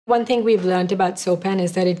One thing we've learned about SoaPen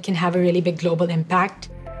is that it can have a really big global impact.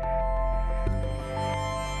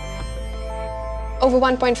 Over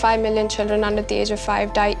 1.5 million children under the age of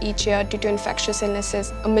 5 die each year due to infectious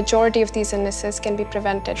illnesses. A majority of these illnesses can be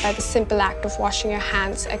prevented by the simple act of washing your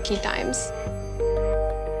hands at key times.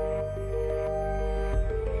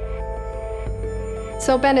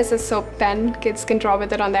 SoaPen is a soap pen. Kids can draw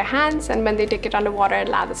with it on their hands, and when they take it underwater, it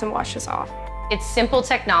lathers and washes off. It's simple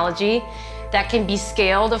technology that can be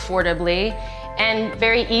scaled affordably and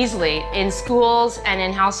very easily in schools and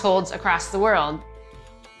in households across the world.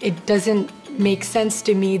 It doesn't make sense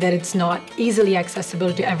to me that it's not easily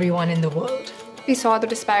accessible to everyone in the world. We saw the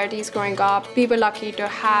disparities growing up. We were lucky to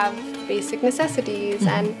have basic necessities,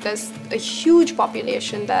 and there's a huge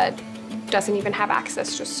population that doesn't even have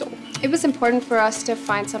access to soap. It was important for us to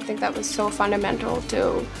find something that was so fundamental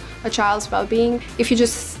to a child's well-being. If you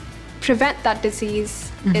just prevent that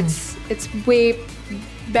disease, it's way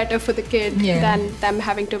better for the kid than them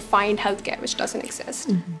having to find healthcare, which doesn't exist.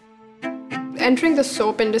 Entering the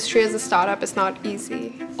soap industry as a startup is not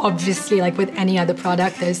easy. Obviously, like with any other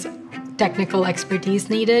product, there's technical expertise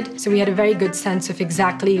needed. So we had a very good sense of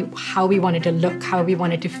exactly how we wanted to look, how we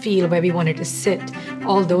wanted to feel, where we wanted to sit,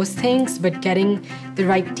 all those things. But getting the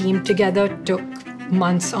right team together took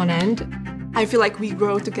months on end. I feel like we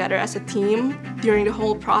grow together as a team during the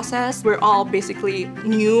whole process. We're all basically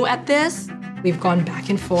new at this. We've gone back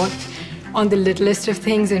and forth on the littlest of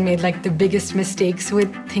things and made like the biggest mistakes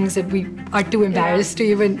with things that we are too embarrassed to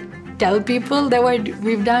even tell people that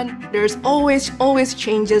we've done. There's always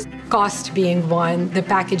changes. Cost being one, the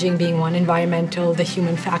packaging being one, environmental, the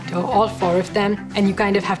human factor, all four of them. And you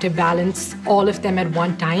kind of have to balance all of them at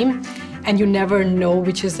one time. And you never know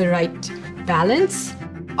which is the right balance.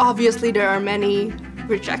 Obviously, there are many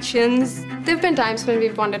rejections. There have been times when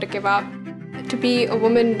we've wanted to give up. To be a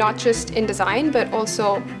woman, not just in design, but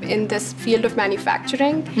also in this field of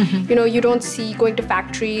manufacturing. You know, you don't see going to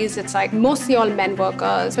factories. It's like mostly all men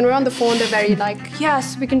workers. When we're on the phone, they're very like,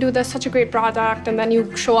 yes, we can do this, such a great product. And then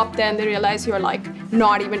you show up there and they realize you're like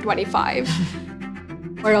not even 25.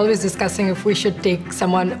 We're always discussing if we should take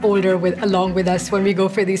someone older along with us when we go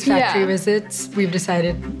for these factory visits. We've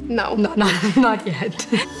decided no, not yet.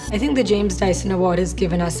 I think the James Dyson Award has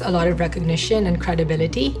given us a lot of recognition and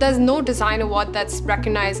credibility. There's no design award that's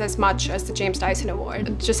recognized as much as the James Dyson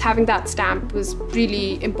Award. Just having that stamp was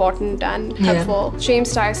really important and helpful.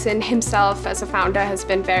 James Dyson himself as a founder has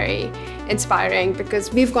been very inspiring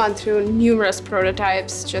because we've gone through numerous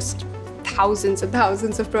prototypes, just thousands and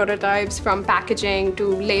thousands of prototypes, from packaging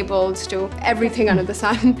to labels to everything under the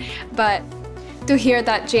sun. But to hear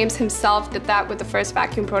that James himself did that with the first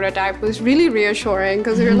vacuum prototype was really reassuring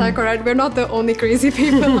because we were like, all right, we're not the only crazy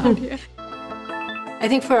people out here. I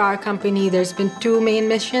think for our company, there's been two main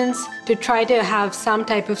missions: to try to have some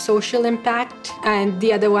type of social impact, and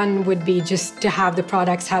the other one would be just to have the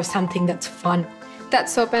products have something that's fun. That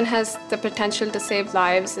SoaPen has the potential to save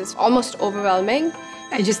lives is almost overwhelming.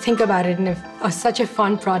 I just think about it, and if such a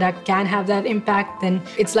fun product can have that impact, then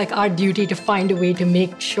it's like our duty to find a way to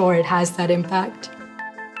make sure it has that impact.